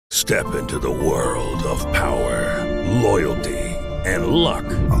Step into the world of power, loyalty, and luck.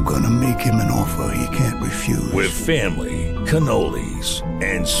 I'm gonna make him an offer he can't refuse. With family, cannolis,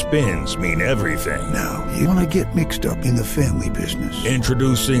 and spins mean everything. Now, you wanna get mixed up in the family business.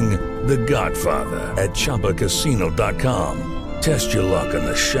 Introducing The Godfather at ChumbaCasino.com. Test your luck in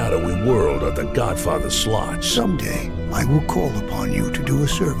the shadowy world of The Godfather slot. Someday, I will call upon you to do a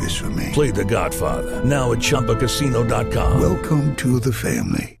service for me. Play The Godfather now at ChumbaCasino.com. Welcome to the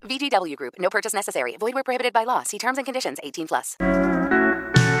family. VGW Group. No purchase necessary. Void where prohibited by law. See terms and conditions. 18+.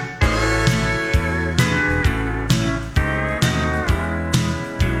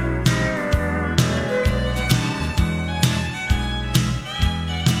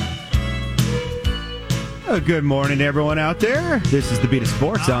 Good morning, everyone out there. This is the Beat of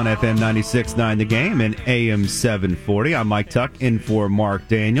Sports on FM 96.9 The Game and AM 740. I'm Mike Tuck in for Mark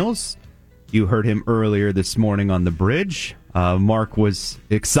Daniels. You heard him earlier this morning on the bridge. Mark was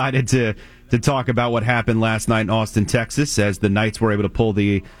excited to talk about what happened last night in Austin, Texas, as the Knights were able to pull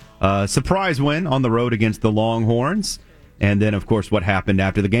the surprise win on the road against the Longhorns. And then, of course, what happened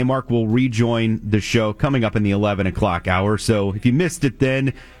after the game. Mark will rejoin the show coming up in the 11 o'clock hour. So if you missed it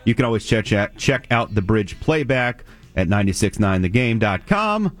then, you can always check out the bridge playback at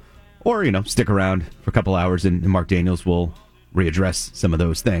 969thegame.com. Or, stick around for a couple hours and Mark Daniels will readdress some of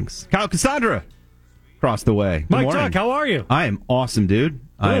those things. Kyle Cassandra, across the way. Good Mike morning. Tuck, how are you? I am awesome, dude.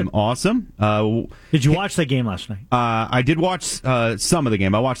 I am awesome. Did you watch that game last night? I did watch some of the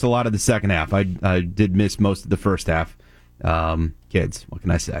game. I watched a lot of the second half. I did miss most of the first half. Kids, what can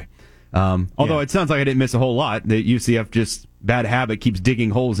I say? Although it sounds like I didn't miss a whole lot. The UCF just bad habit keeps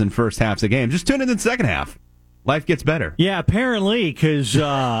digging holes in first halves of game. Just tune in the second half. Life gets better. Yeah, apparently, because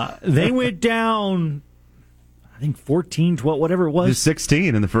they went down, I think 14, 12, whatever it was. Just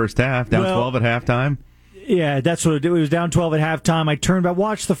 16 in the first half, down 12 at halftime. Yeah, that's what it was. Down 12 at halftime. I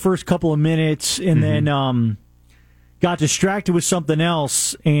watched the first couple of minutes, and then got distracted with something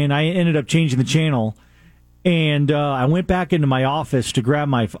else, and I ended up changing the channel. And I went back into my office to grab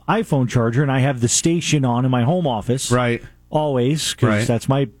my iPhone charger, and I have the station on in my home office. Right. Always, because that's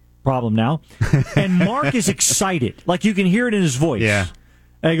my problem now. And Mark is excited. Like, you can hear it in his voice. Yeah.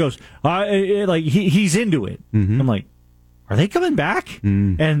 And he goes, he's into it. Mm-hmm. I'm like, are they coming back?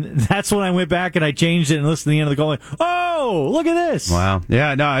 Mm. And that's when I went back and I changed it and listened to the end of the call. Like, oh, look at this. Wow.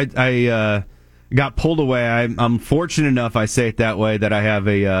 Yeah, no, I got pulled away. I'm fortunate enough, I say it that way, that I have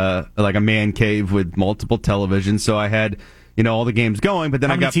a man cave with multiple televisions. So I had, all the games going, but then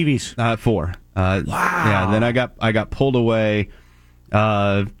How many TVs? 4. Wow. Yeah. Then I got pulled away.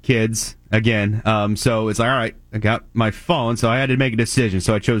 Kids again. So it's like, all right, I got my phone, so I had to make a decision.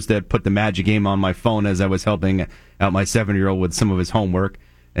 So I chose to put the Magic game on my phone as I was helping out my 7-year-old with some of his homework.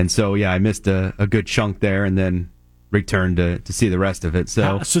 And so I missed a good chunk there, and then returned to see the rest of it.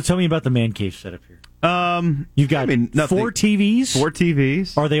 So tell me about the man cave setup here. You've got 4 TVs. 4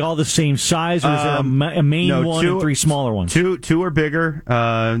 TVs. Are they all the same size, or is there a main one and 3 smaller ones? Two are bigger.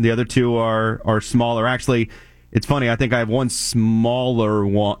 The other 2 are smaller. Actually, it's funny. I think I have one smaller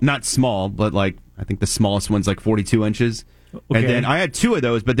one. Not small, but I think the smallest one's 42 inches. Okay. And then I had 2 of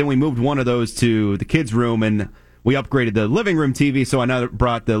those, but then we moved one of those to the kids' room, and we upgraded the living room TV. So I now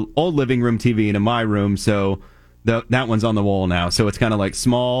brought the old living room TV into my room. So that one's on the wall now. So it's kind of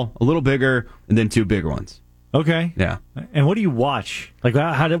small, a little bigger, and then 2 bigger ones. Okay. Yeah. And what do you watch?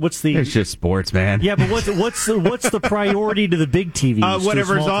 What's the? It's just sports, man. Yeah, but what's the priority to the big TVs?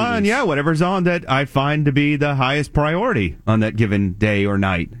 Whatever's on. TVs? Yeah, whatever's on that I find to be the highest priority on that given day or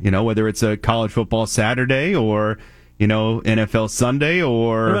night. Whether it's a college football Saturday or NFL Sunday,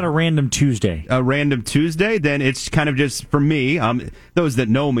 or what about a random Tuesday? A random Tuesday, then it's kind of just for me. Those that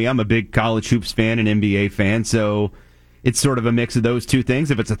know me, I'm a big college hoops fan and NBA fan, so it's sort of a mix of those two things.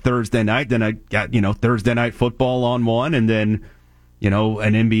 If it's a Thursday night, then I got Thursday night football on one, and then an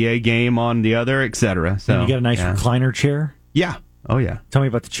NBA game on the other, etc. So and you got a nice recliner chair. Yeah. Oh yeah. Tell me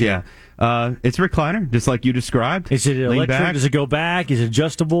about the chair. Yeah. It's a recliner, just like you described. Is it electric? Back. Does it go back? Is it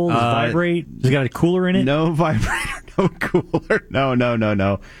adjustable? Does it vibrate? Does it got a cooler in it? No vibrator, no cooler.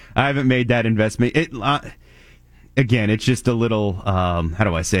 No. I haven't made that investment. Again, it's just a little, how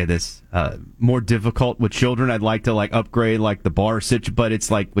do I say this, more difficult with children. I'd like to upgrade the bar situation, but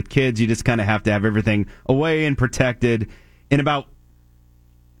it's with kids, you just kind of have to have everything away and protected. In about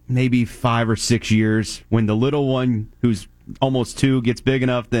maybe 5 or 6 years, when the little one who's almost 2 gets big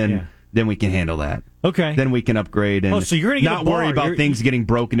enough, then we can handle that. Okay. Then we can upgrade and so you're gonna get not worry about things getting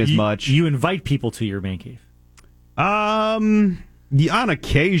broken as much. You invite people to your man cave? On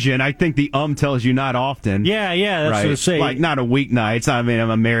occasion. I think the tells you not often. Yeah, that's right? what I say. Not a weeknights. I mean, I'm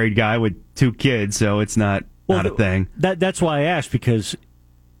a married guy with 2 kids, so it's not a thing. That's why I asked, because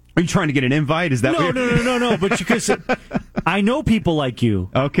Are you trying to get an invite? Is that No. But because I know people like you.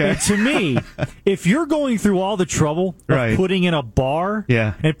 Okay. And to me, if you're going through all the trouble of putting in a bar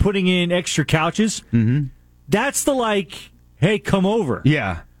and putting in extra couches, that's the hey, come over.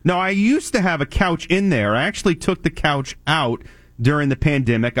 Yeah. No, I used to have a couch in there. I actually took the couch out during the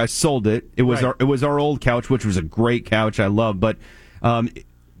pandemic. I sold it. It was our old couch, which was a great couch I love. But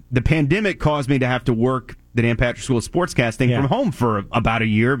the pandemic caused me to have to work the Dan Patrick School of Sportscasting from home for about a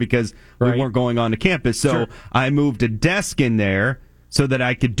year because we weren't going on to campus. So I moved a desk in there so that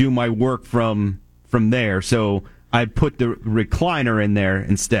I could do my work from there. So I put the recliner in there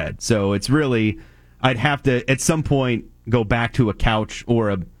instead. So it's really, I'd have to at some point go back to a couch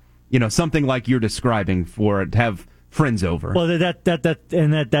or something like you're describing to have friends over. Well, that's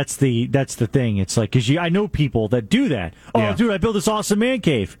the thing. It's like, because I know people that do that. Oh, dude, I built this awesome man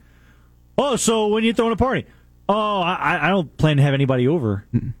cave. Oh, so when you throwing a party? Oh, I don't plan to have anybody over.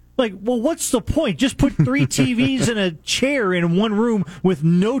 Like, well, what's the point? Just put 3 TVs and a chair in one room with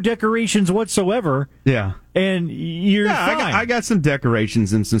no decorations whatsoever. Yeah. And you're fine. I got some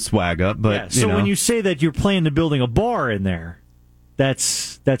decorations and some swag up, but so when you say that you're planning to building a bar in there,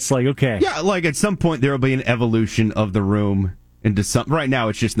 that's like, okay. Yeah, like at some point there will be an evolution of the room into something. Right now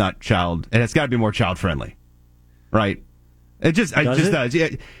it's just not and it's got to be more child friendly. Right? It just does. Yeah,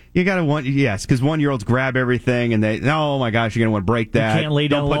 you got to because 1-year-olds grab everything and oh my gosh, you're going to want to break that. You can't lay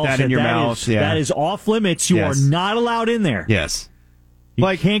down. Don't put that in your mouth. That is off limits. You are not allowed in there. Yes. You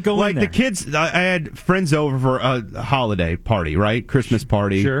can't go in there. Like the kids, I had friends over for a holiday party, right? Christmas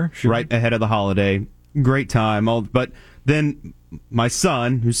party. Sure. Right ahead of the holiday. Great time. But then my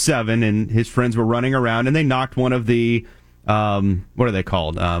son, who's 7, and his friends were running around, and they knocked one of the, what are they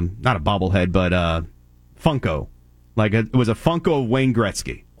called? Not a bobblehead, but Funko. Like it was a Funko of Wayne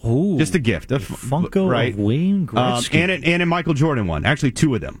Gretzky. Ooh, just a gift. A Funko of Wayne Gretzky. And a Michael Jordan one. Actually,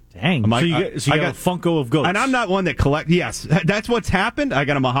 2 of them. Dang. So you got a Funko of goats. And I'm not one that collect. Yes, that's what's happened. I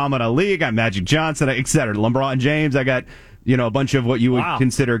got a Muhammad Ali. I got Magic Johnson, etc. LeBron James. I got a bunch of what you would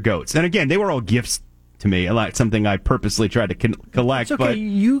consider goats. And again, they were all gifts to me. Like something I purposely tried to collect. It's okay. But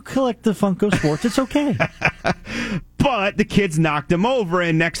you collect the Funko Sports. It's okay. But the kids knocked him over,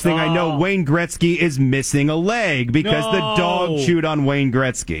 and next thing I know, Wayne Gretzky is missing a leg because the dog chewed on Wayne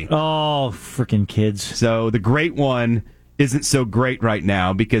Gretzky. Oh, freaking kids. So the great one isn't so great right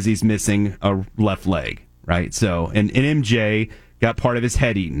now because he's missing a left leg, right? So, and MJ got part of his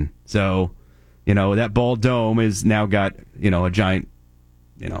head eaten. So, that ball dome is now got, a giant,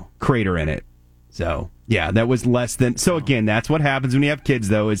 crater in it. So, yeah, that was less than... So, again, that's what happens when you have kids,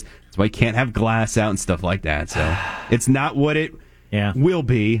 though, is that's why you can't have glass out and stuff like that. So, it's not what it will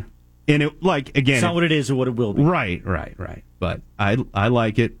be. And, again... It's not what it is or what it will be. Right. But I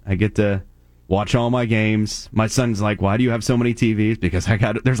like it. I get to watch all my games. My son's like, why do you have so many TVs? Because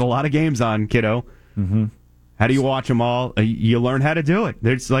there's a lot of games on, kiddo. Mm-hmm. How do you watch them all? You learn how to do it.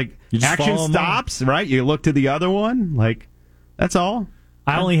 There's, action stops, right? You look to the other one. That's all.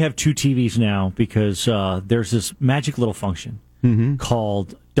 I only have 2 TVs now because there's this magic little function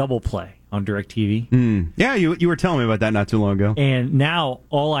called Double Play on DirecTV. Yeah, you were telling me about that not too long ago. And now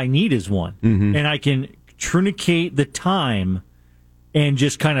all I need is one. And I can truncate the time and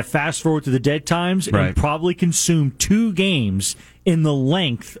just kind of fast forward to the dead times and probably consume 2 games in the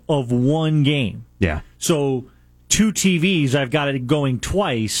length of 1 game. Yeah. So 2 TVs, I've got it going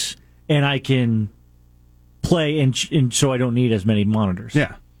twice, and I can play, and so I don't need as many monitors.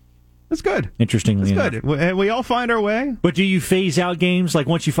 Yeah. That's good. Interestingly enough. Good. We all find our way. But do you phase out games? Like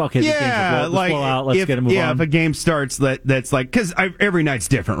once you fuck it, let's blow out, let's get a move on. If a game starts that's because every night's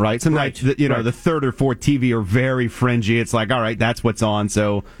different, right? Some nights, the 3rd or 4th TV are very fringy. It's like, all right, that's what's on,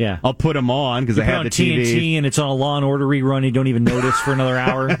 so I'll put them on because I have the TV. TNT and it's on a Law and Order rerun. You don't even notice for another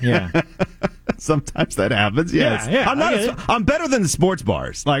hour. Yeah. Sometimes that happens. Yes. Yeah, I'm better than the sports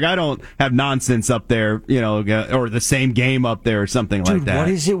bars. Like I don't have nonsense up there, or the same game up there or something like that. What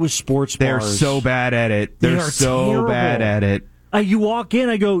is it with sports bars? They're so bad at it. They're so terrible. Bad at it. You walk in,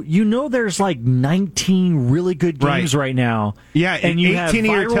 I go, there's 19 really good games right now. Yeah, and 18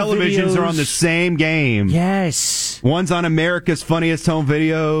 of your televisions are on the same game. Yes. One's on America's Funniest Home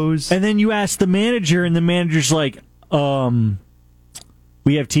Videos. And then you ask the manager, and the manager's like,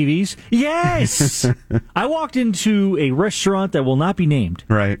 we have TVs? Yes! I walked into a restaurant that will not be named.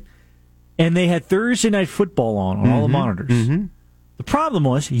 Right. And they had Thursday Night Football on all the monitors. Mm-hmm. The problem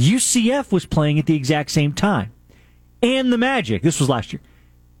was UCF was playing at the exact same time. And the Magic. This was last year.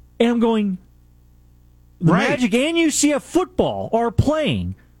 And I'm going, the Magic and UCF football are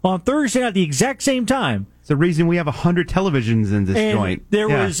playing on Thursday night at the exact same time. It's the reason we have 100 televisions in this joint. It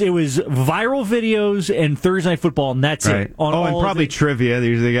was viral videos and Thursday Night Football, and that's it. And probably trivia. They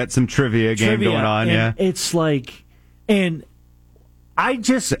usually got some trivia game going on. And it's like, and I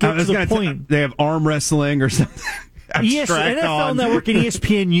just get to the point. They have arm wrestling or something. Yes, NFL Network and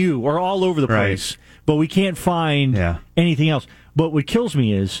ESPNU are all over the place, but we can't find anything else. But what kills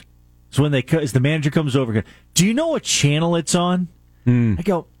me is when the manager comes over, do you know what channel it's on? I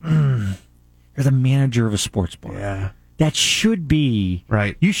go, you're the manager of a sports bar. Yeah. That should be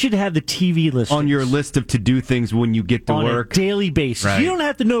right. You should have the TV list on your list of to-do things when you get to work on a daily basis. Right. You don't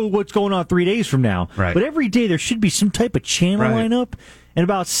have to know what's going on 3 days from now, right. But every day there should be some type of channel lineup. And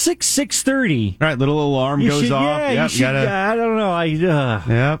about 6:30, right, little alarm goes off. Yeah, I don't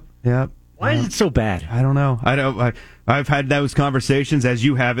know. Yep. Why is it so bad? I don't know. I've had those conversations, as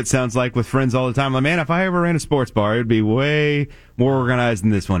you have, it sounds like, with friends all the time. Like, man, if I ever ran a sports bar, it would be way more organized than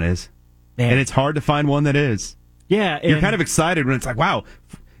this one is. Man. And it's hard to find one that is. Yeah. You're kind of excited when it's like, wow.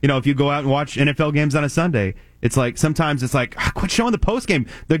 If you go out and watch NFL games on a Sunday, it's like sometimes it's like, quit showing the post game.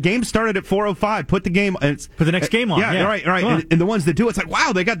 The game started at 4:05. Put the next game on. Yeah. Right. And the ones that do, it's like,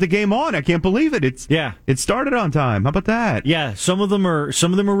 wow, they got the game on. I can't believe it. It started on time. How about that? Yeah. Some of them are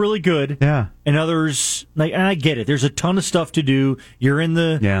really good. Yeah. And others, and I get it. There's a ton of stuff to do. You're in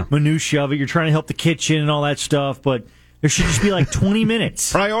the minutia of it. You're trying to help the kitchen and all that stuff, but there should just be like 20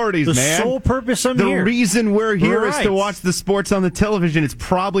 minutes. Priorities, the man. The sole purpose I'm here. The reason we're here is to watch the sports on the television. It's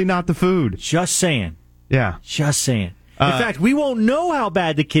probably not the food. Just saying. Yeah. Just saying. In fact, we won't know how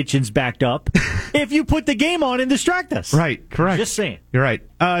bad the kitchen's backed up if you put the game on and distract us. Right. Correct. Just saying. You're right.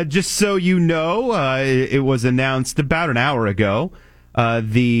 Just so you know, it was announced about an hour ago.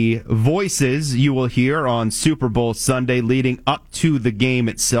 The voices you will hear on Super Bowl Sunday leading up to the game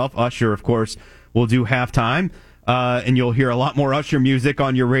itself. Usher, of course, will do halftime. And you'll hear a lot more Usher music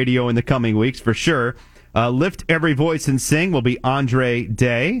on your radio in the coming weeks, for sure. Lift Every Voice and Sing will be Andre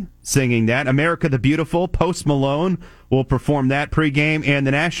Day singing that. America the Beautiful, Post Malone will perform that pregame. And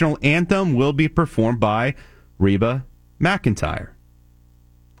the national anthem will be performed by Reba McEntire.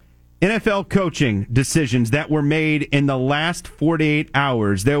 NFL coaching decisions that were made in the last 48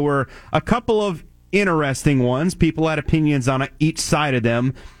 hours. There were a couple of interesting ones. People had opinions on each side of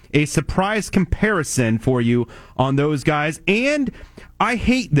them. A surprise comparison for you on those guys. And I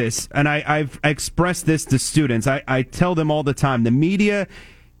hate this, and I've expressed this to students. I tell them all the time, the media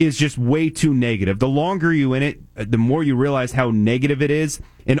is just way too negative. The longer you're in it, the more you realize how negative it is.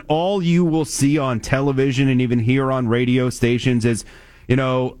 And all you will see on television and even hear on radio stations is, who's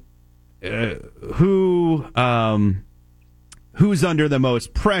under the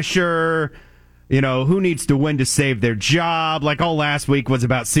most pressure, who needs to win to save their job? Like all last week was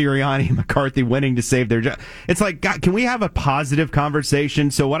about Sirianni and McCarthy winning to save their job. It's like, God, can we have a positive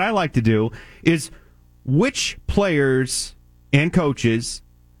conversation? So what I like to do is, which players and coaches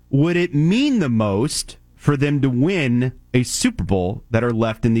would it mean the most for them to win a Super Bowl that are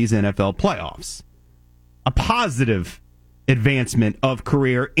left in these NFL playoffs? A positive advancement of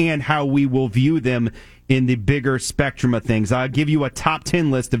career and how we will view them in the bigger spectrum of things. I'll give you a top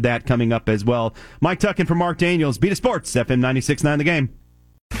 10 list of that coming up as well. Mike Tuckin for Mark Daniels, Beat of Sports, FM 96.9 The Game.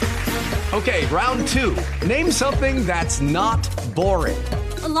 Okay, round two. Name something that's not boring.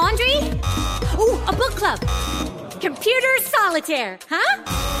 A laundry? Ooh, a book club. Computer solitaire, huh?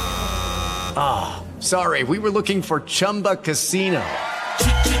 Ah, sorry, we were looking for Chumba Casino.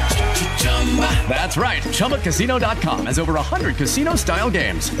 That's right. ChumbaCasino.com has over 100 casino-style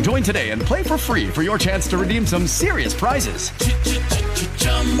games. Join today and play for free for your chance to redeem some serious prizes.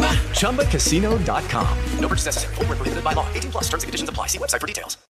 ChumbaCasino.com. No purchase necessary. Void where prohibited by law. 18+. Terms and conditions apply. See website for details.